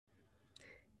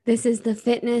This is the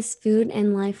Fitness, Food,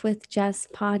 and Life with Jess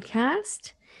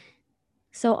podcast.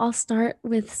 So I'll start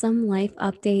with some life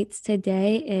updates.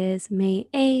 Today is May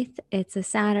 8th. It's a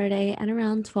Saturday at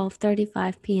around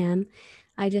 12:35 p.m.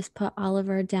 I just put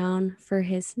Oliver down for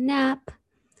his nap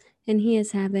and he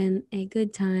is having a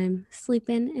good time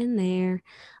sleeping in there.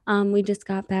 We just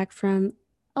got back from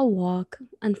a walk.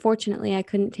 Unfortunately, I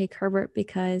couldn't take Herbert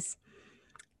because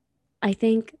I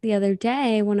think the other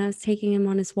day when I was taking him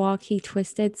on his walk, he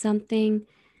twisted something.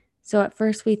 So at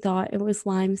first we thought it was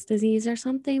Lyme's disease or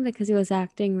something because he was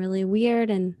acting really weird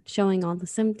and showing all the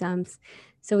symptoms.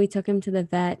 So we took him to the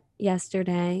vet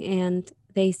yesterday and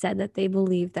they said that they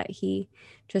believe that he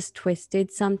just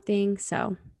twisted something.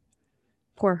 So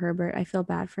poor Herbert, I feel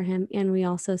bad for him. And we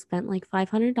also spent like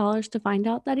 $500 to find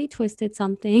out that he twisted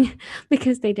something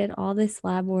because they did all this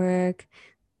lab work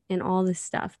and all this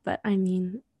stuff. But I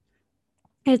mean,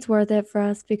 it's worth it for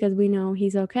us because we know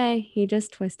he's okay. He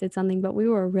just twisted something, but we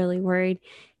were really worried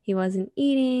he wasn't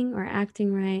eating or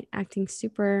acting right, acting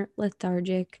super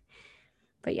lethargic.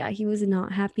 But yeah, he was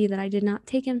not happy that I did not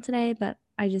take him today, but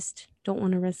I just don't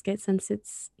want to risk it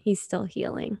since he's still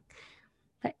healing.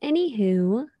 But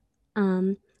anywho,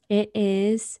 um, it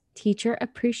is Teacher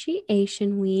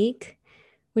Appreciation Week,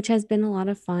 which has been a lot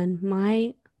of fun.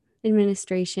 My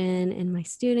administration and my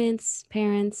students,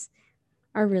 parents,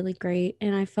 are really great,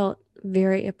 and I felt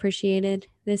very appreciated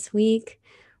this week.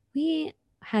 We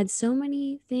had so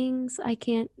many things I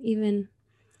can't even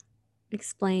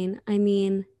explain. I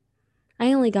mean,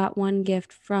 I only got one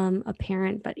gift from a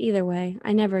parent, but either way,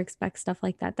 I never expect stuff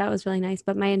like that. That was really nice.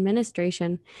 But my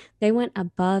administration, they went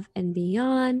above and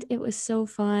beyond. It was so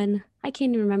fun. I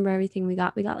can't even remember everything we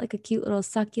got. We got like a cute little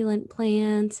succulent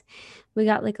plant. We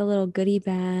got like a little goodie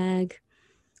bag.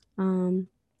 Um,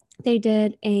 they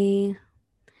did a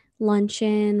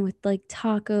luncheon with like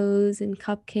tacos and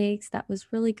cupcakes. That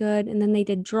was really good. And then they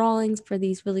did drawings for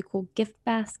these really cool gift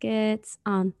baskets.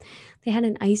 They had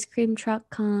an ice cream truck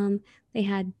come. They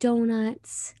had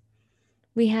donuts.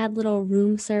 We had little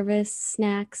room service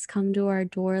snacks come to our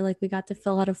door. Like we got to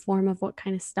fill out a form of what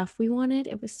kind of stuff we wanted.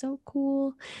 It was so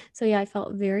cool. So yeah, I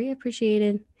felt very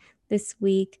appreciated this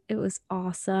week. It was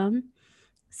awesome.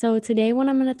 So, today, what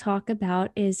I'm going to talk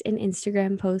about is an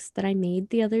Instagram post that I made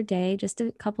the other day, just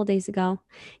a couple days ago.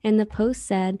 And the post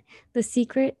said, "The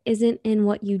secret isn't in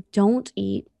what you don't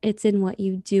eat, it's in what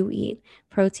you do eat.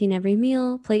 Protein every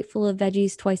meal, plate full of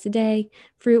veggies twice a day,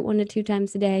 fruit 1 to 2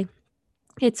 times a day.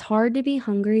 It's hard to be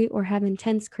hungry or have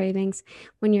intense cravings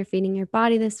when you're feeding your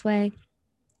body this way.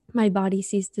 My body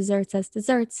sees desserts as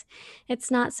desserts.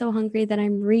 It's not so hungry that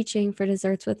I'm reaching for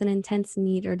desserts with an intense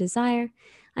need or desire.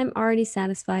 I'm already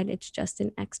satisfied. It's just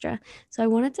an extra." So I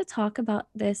wanted to talk about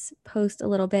this post a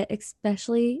little bit,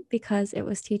 especially because it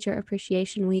was Teacher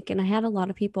Appreciation Week. And I had a lot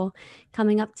of people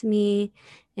coming up to me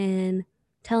and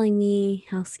telling me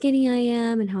how skinny I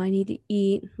am and how I need to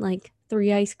eat like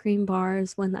 3 ice cream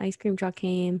bars when the ice cream truck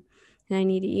came. And I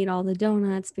need to eat all the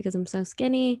donuts because I'm so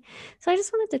skinny. So I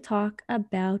just wanted to talk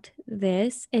about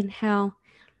this and how,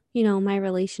 my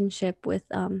relationship with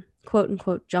quote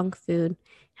unquote junk food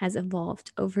has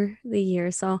evolved over the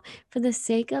years. So for the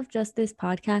sake of just this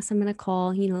podcast, I'm going to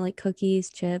call, like cookies,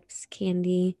 chips,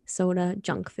 candy, soda,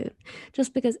 junk food,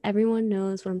 just because everyone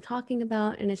knows what I'm talking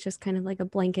about. And it's just kind of like a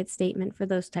blanket statement for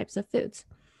those types of foods.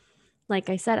 Like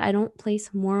I said, I don't place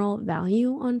moral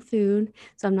value on food.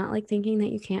 So I'm not like thinking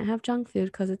that you can't have junk food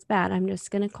because it's bad. I'm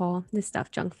just going to call this stuff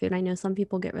junk food. I know some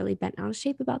people get really bent out of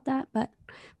shape about that, but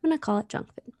I'm going to call it junk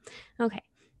food. Okay.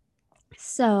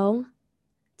 So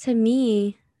to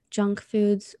me, junk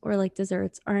foods or like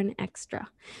desserts are an extra.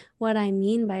 What I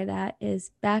mean by that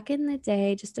is back in the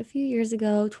day, just a few years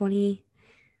ago,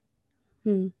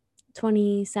 hmm,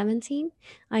 2017,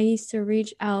 I used to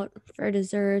reach out for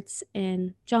desserts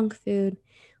and junk food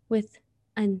with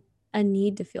an, a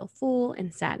need to feel full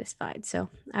and satisfied. So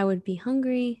I would be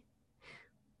hungry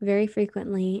very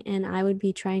frequently and I would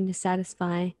be trying to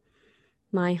satisfy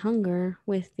my hunger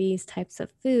with these types of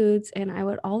foods. And I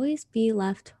would always be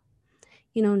left,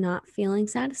 not feeling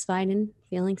satisfied and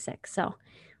feeling sick. So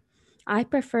I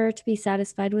prefer to be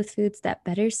satisfied with foods that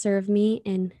better serve me,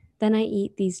 and then I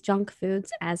eat these junk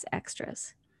foods as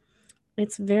extras.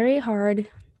 It's very hard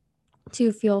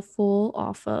to feel full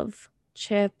off of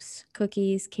chips,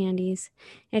 cookies, candies.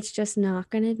 It's just not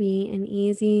going to be an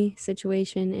easy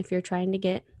situation if you're trying to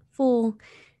get full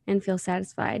and feel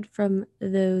satisfied from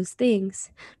those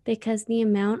things because the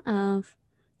amount of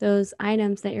those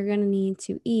items that you're going to need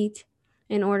to eat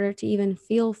in order to even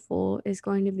feel full is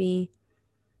going to be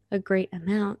a great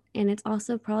amount. And it's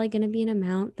also probably going to be an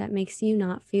amount that makes you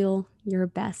not feel your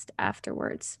best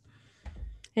afterwards.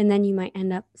 And then you might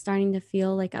end up starting to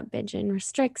feel like a binge and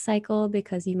restrict cycle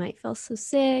because you might feel so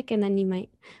sick. And then you might,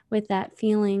 with that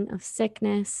feeling of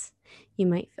sickness, you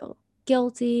might feel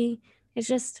guilty. It's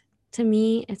just, to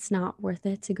me, it's not worth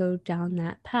it to go down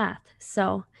that path.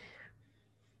 So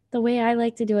the way I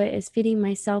like to do it is feeding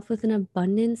myself with an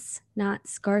abundance, not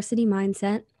scarcity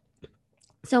mindset.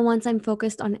 So once I'm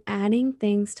focused on adding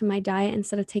things to my diet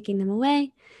instead of taking them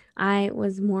away, I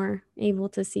was more able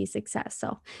to see success.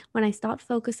 So when I stopped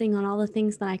focusing on all the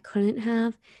things that I couldn't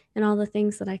have and all the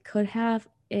things that I could have,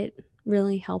 it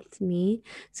really helped me.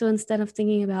 So instead of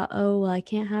thinking about, oh, well, I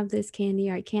can't have this candy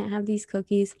or I can't have these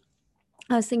cookies,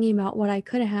 I was thinking about what I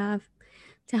could have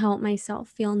to help myself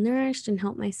feel nourished and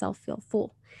help myself feel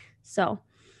full. So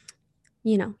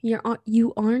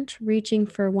you aren't reaching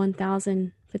for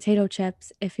 1,000 potato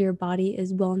chips if your body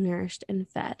is well nourished and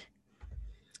fed.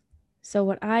 So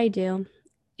what I do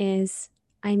is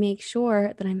I make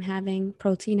sure that I'm having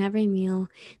protein every meal,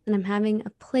 that I'm having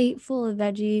a plate full of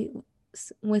veggies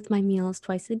with my meals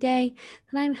twice a day,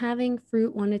 that I'm having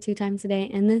fruit 1 to 2 times a day.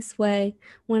 And this way,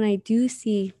 when I do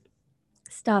see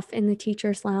stuff in the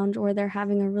teacher's lounge or they're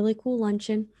having a really cool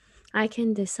luncheon, I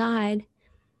can decide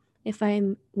if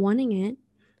I'm wanting it.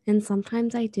 And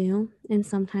sometimes I do, and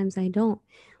sometimes I don't.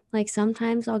 Like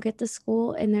sometimes I'll get to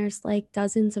school and there's like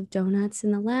dozens of donuts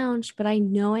in the lounge, but I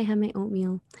know I have my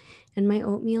oatmeal. And my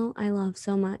oatmeal I love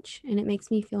so much, and it makes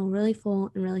me feel really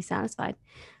full and really satisfied.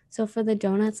 So for the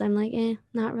donuts, I'm like,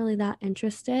 not really that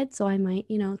interested. So I might,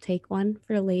 take one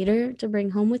for later to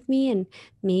bring home with me. And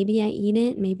maybe I eat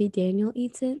it. Maybe Daniel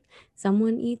eats it.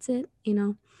 Someone eats it,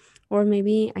 or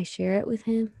maybe I share it with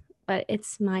him, but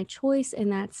it's my choice.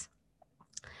 And that's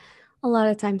a lot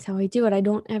of times how I do it. I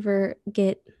don't ever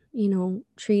get,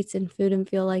 treats and food and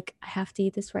feel like I have to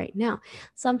eat this right now.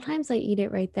 Sometimes I eat it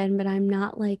right then, but I'm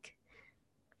not like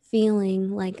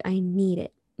feeling like I need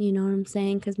it. You know what I'm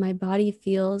saying? Because my body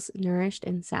feels nourished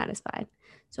and satisfied.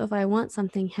 So if I want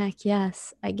something, heck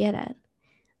yes, I get it.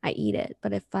 I eat it.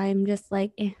 But if I'm just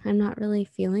like, I'm not really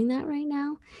feeling that right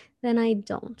now, then I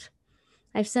don't.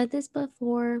 I've said this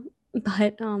before,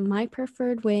 but my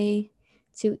preferred way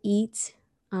to eat,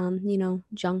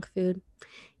 junk food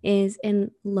is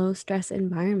in low stress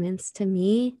environments. To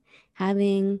me,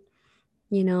 having,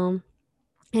 you know,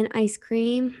 an ice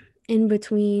cream in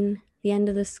between the end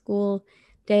of the school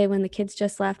day when the kids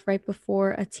just left right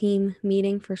before a team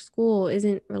meeting for school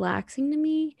isn't relaxing to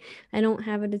me. I don't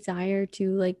have a desire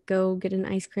to like go get an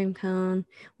ice cream cone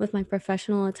with my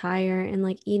professional attire and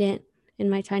like eat it in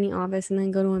my tiny office and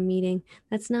then go to a meeting.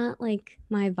 That's not like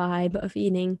my vibe of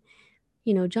eating,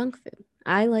 junk food.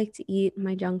 I like to eat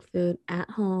my junk food at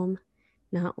home,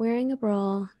 not wearing a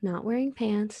bra, not wearing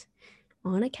pants,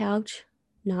 on a couch,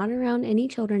 not around any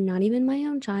children, not even my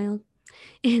own child,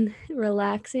 and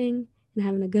relaxing and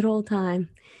having a good old time.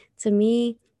 To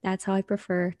me, that's how I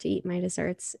prefer to eat my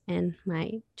desserts and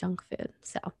my junk food.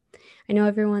 So I know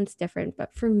everyone's different,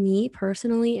 but for me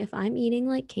personally, if I'm eating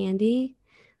like candy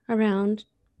around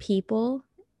people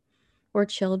or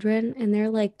children and they're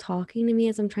like talking to me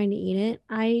as I'm trying to eat it,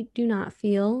 I do not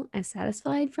feel as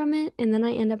satisfied from it. And then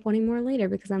I end up wanting more later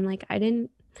because I'm like, I didn't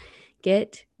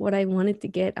get what I wanted to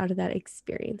get out of that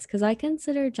experience. Because I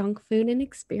consider junk food an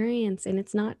experience, and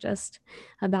it's not just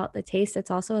about the taste, it's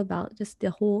also about just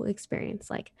the whole experience.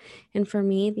 Like, and for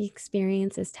me, the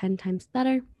experience is 10 times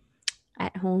better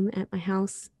at home, at my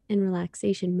house, in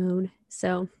relaxation mode.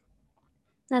 So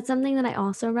that's something that I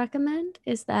also recommend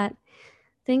is that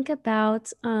think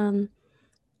about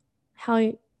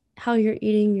how how you're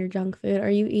eating your junk food. Are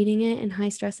you eating it in high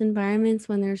stress environments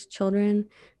when there's children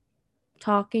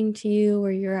talking to you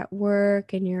or you're at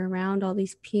work and you're around all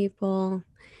these people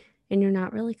and you're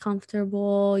not really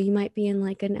comfortable? You might be in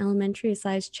like an elementary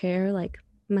sized chair, like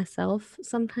myself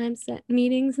sometimes at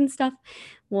meetings and stuff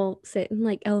will sit in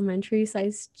like elementary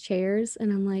sized chairs,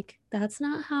 and I'm like, that's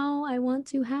not how I want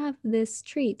to have this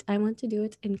treat. I want to do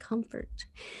it in comfort.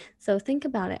 So think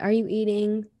about it. Are you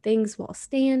eating things while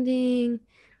standing?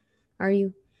 Are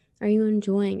you are you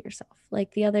enjoying yourself?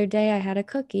 Like the other day I had a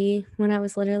cookie when I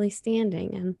was literally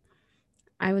standing, and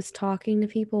I was talking to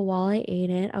people while I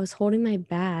ate it. I was holding my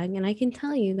bag, and I can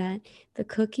tell you that the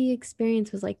cookie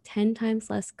experience was like 10 times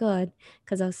less good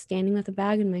because I was standing with a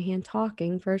bag in my hand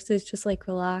talking versus just like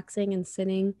relaxing and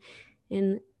sitting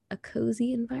in a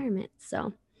cozy environment.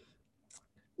 So,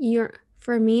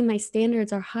 for me, my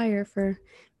standards are higher for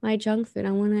my junk food.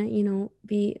 I want to,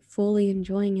 be fully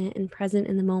enjoying it and present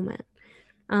in the moment.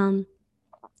 Um,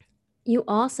 you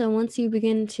also, once you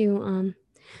begin to,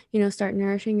 start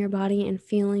nourishing your body and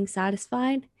feeling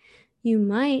satisfied, you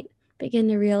might begin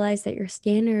to realize that your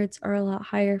standards are a lot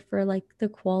higher for like the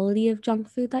quality of junk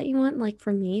food that you want. Like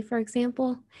for me, for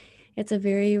example, it's a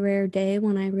very rare day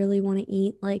when I really want to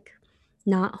eat like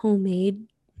not homemade,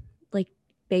 like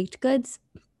baked goods.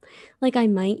 Like I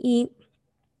might eat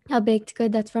a baked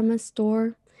good that's from a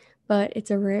store, but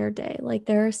it's a rare day. Like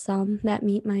there are some that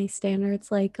meet my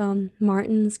standards, like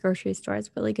Martin's grocery store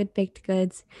has really good baked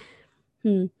goods.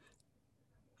 Hmm.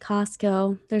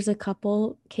 Costco, there's a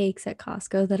couple cakes at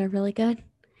Costco that are really good.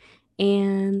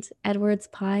 And Edward's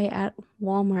Pie at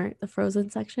Walmart, the frozen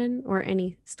section or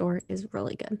any store is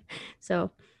really good.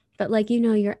 So, but like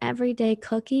your everyday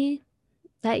cookie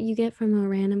that you get from a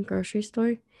random grocery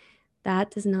store,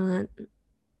 that does not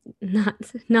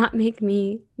not make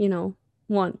me,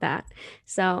 want that.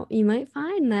 So, you might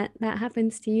find that that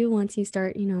happens to you once you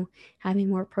start, having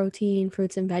more protein,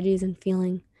 fruits and veggies and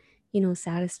feeling,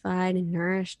 satisfied and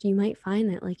nourished. You might find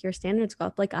that like your standards go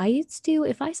up. Like I used to,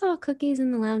 if I saw cookies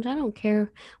in the lounge, I don't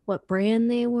care what brand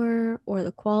they were or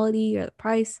the quality or the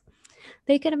price.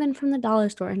 They could have been from the dollar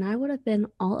store and I would have been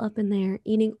all up in there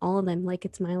eating all of them like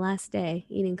it's my last day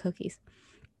eating cookies.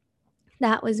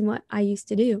 That was what I used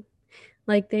to do.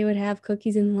 Like, they would have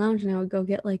cookies in the lounge, and I would go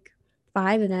get, like,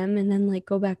 5 of them and then, like,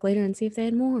 go back later and see if they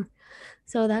had more.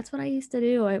 So that's what I used to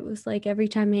do. It was like every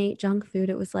time I ate junk food,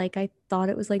 it was like I thought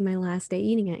it was, like, my last day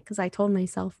eating it because I told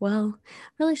myself, "Well,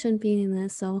 I really shouldn't be eating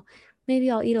this, so maybe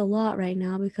I'll eat a lot right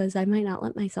now because I might not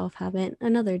let myself have it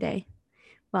another day."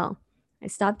 Well, I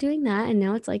stopped doing that, and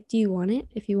now it's like, "Do you want it?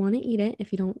 If you wanna eat it.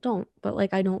 If you don't, don't." But,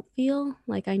 like, I don't feel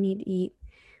like I need to eat,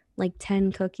 like,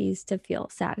 10 cookies to feel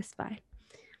satisfied.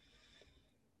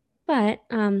 But,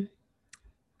 I'm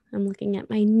looking at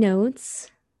my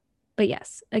notes. But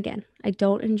yes, again, I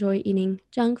don't enjoy eating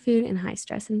junk food in high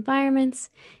stress environments.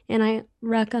 And I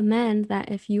recommend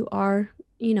that if you are,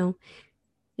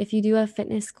 if you do have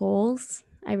fitness goals,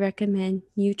 I recommend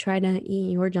you try to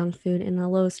eat your junk food in a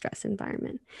low stress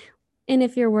environment. And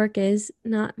if your work is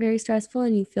not very stressful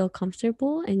and you feel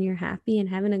comfortable and you're happy and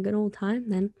having a good old time,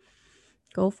 then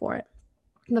go for it.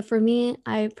 But for me,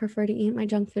 I prefer to eat my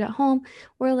junk food at home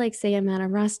or like say I'm at a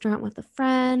restaurant with a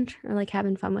friend or like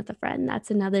having fun with a friend.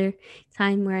 That's another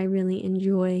time where I really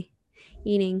enjoy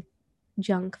eating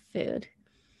junk food.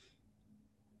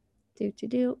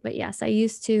 But yes, I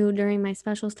used to during my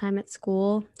specials time at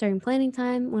school, during planning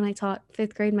time when I taught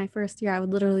 5th grade my first year, I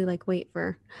would literally like wait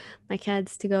for my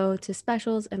kids to go to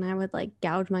specials and I would like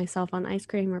gouge myself on ice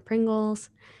cream or Pringles.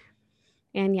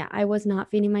 And yeah, I was not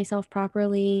feeding myself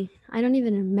properly. I don't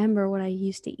even remember what I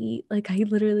used to eat. Like, I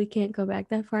literally can't go back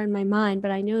that far in my mind,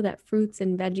 but I know that fruits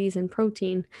and veggies and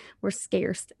protein were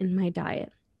scarce in my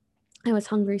diet. I was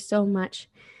hungry so much.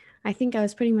 I think I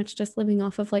was pretty much just living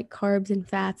off of like carbs and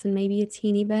fats and maybe a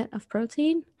teeny bit of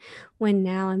protein, when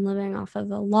now I'm living off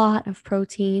of a lot of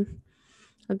protein,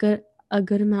 a good a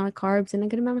good amount of carbs and a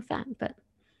good amount of fat, but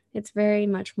it's very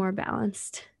much more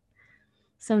balanced.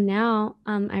 So now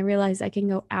I realize I can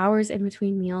go hours in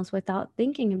between meals without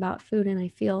thinking about food, and I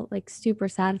feel like super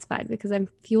satisfied because I'm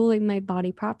fueling my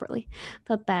body properly.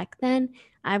 But back then,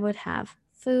 I would have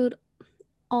food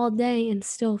all day and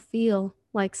still feel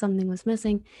like something was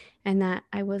missing and that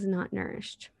I was not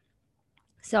nourished.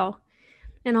 So,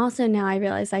 and also now I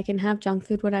realize I can have junk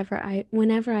food whenever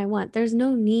I want. There's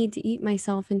no need to eat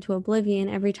myself into oblivion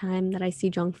every time that I see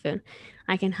junk food.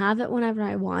 I can have it whenever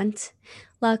I want.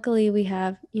 Luckily, we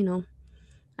have,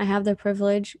 I have the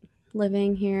privilege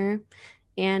living here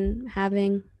and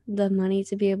having the money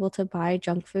to be able to buy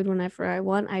junk food whenever I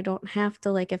want. I don't have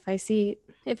to like if I see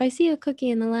a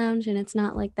cookie in the lounge and it's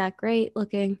not like that great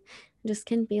looking, I just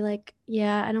can be like,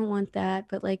 yeah, I don't want that,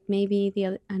 but like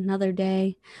maybe another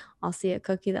day I'll see a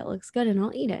cookie that looks good and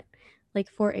I'll eat it. Like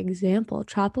for example,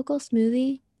 Tropical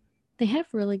Smoothie, they have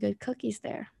really good cookies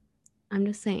there. I'm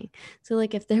just saying. So,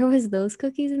 like, if there was those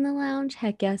cookies in the lounge,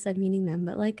 heck yes, I'm eating them.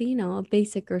 But like, a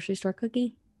basic grocery store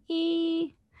cookie, eh.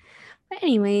 But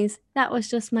anyways, that was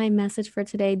just my message for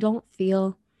today. Don't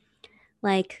feel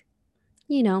like,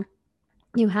 you know,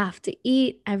 you have to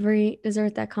eat every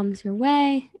dessert that comes your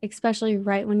way, especially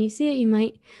right when you see it. You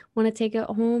might want to take it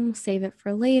home, save it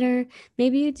for later.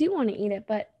 Maybe you do want to eat it,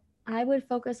 but I would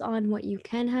focus on what you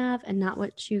can have and not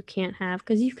what you can't have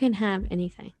because you can have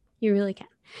anything. You really can.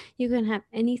 You can have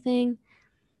anything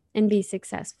and be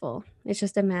successful. It's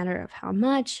just a matter of how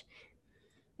much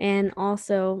and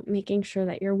also making sure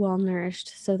that you're well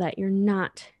nourished so that you're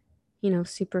not,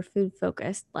 super food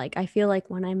focused. Like, I feel like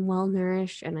when I'm well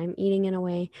nourished and I'm eating in a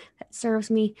way that serves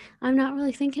me, I'm not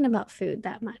really thinking about food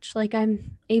that much. Like,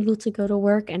 I'm able to go to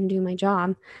work and do my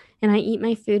job and I eat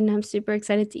my food and I'm super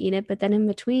excited to eat it. But then in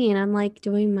between, I'm like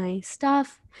doing my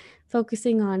stuff,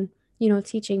 focusing on,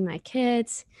 teaching my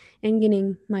kids and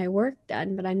getting my work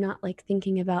done, but I'm not like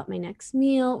thinking about my next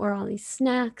meal or all these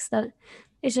snacks. That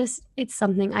it's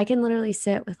something I can literally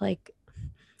sit with. Like,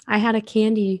 I had a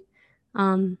candy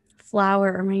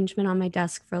flower arrangement on my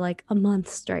desk for like a month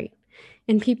straight.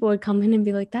 And people would come in and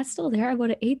be like, that's still there. I would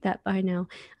have ate that by now.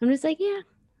 I'm just like, yeah,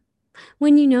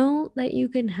 when you know that you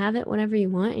can have it whenever you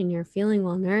want and you're feeling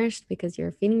well nourished because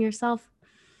you're feeding yourself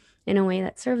in a way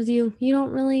that serves you, you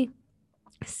don't really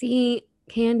see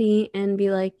candy and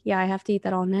be like, yeah, I have to eat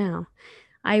that all now.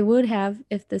 I would have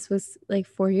if this was like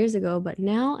 4 years ago, but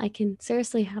now I can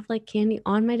seriously have like candy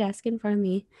on my desk in front of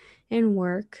me and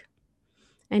work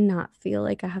and not feel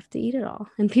like I have to eat it all.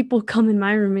 And people come in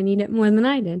my room and eat it more than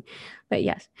I did. But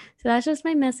yes, so that's just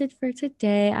my message for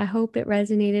today. I hope it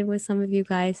resonated with some of you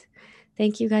guys.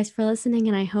 Thank you guys for listening,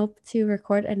 and I hope to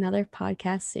record another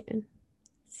podcast soon.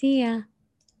 See ya.